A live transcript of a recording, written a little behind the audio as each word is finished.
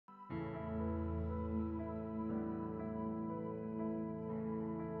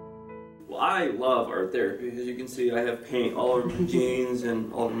Well, I love art therapy. As you can see, I have paint all over my jeans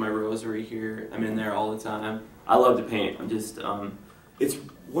and all over my rosary here. I'm in there all the time. I love to paint. I'm just, it's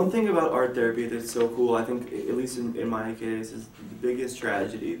one thing about art therapy that's so cool, I think, at least in my case, is the biggest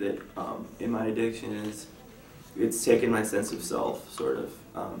tragedy that in my addiction is it's taken my sense of self, sort of.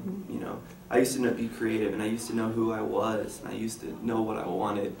 You know, I used to be creative, and I used to know who I was, and I used to know what I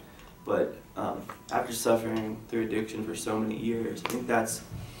wanted. But after suffering through addiction for so many years, I think that's,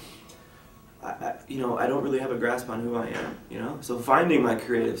 you know, I don't really have a grasp on who I am, you know? So finding my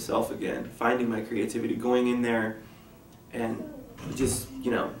creative self again, finding my creativity, going in there and just,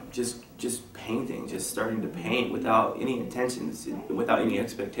 you know, just painting, just starting to paint without any intentions, without any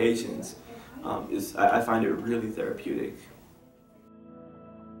expectations, I find it really therapeutic.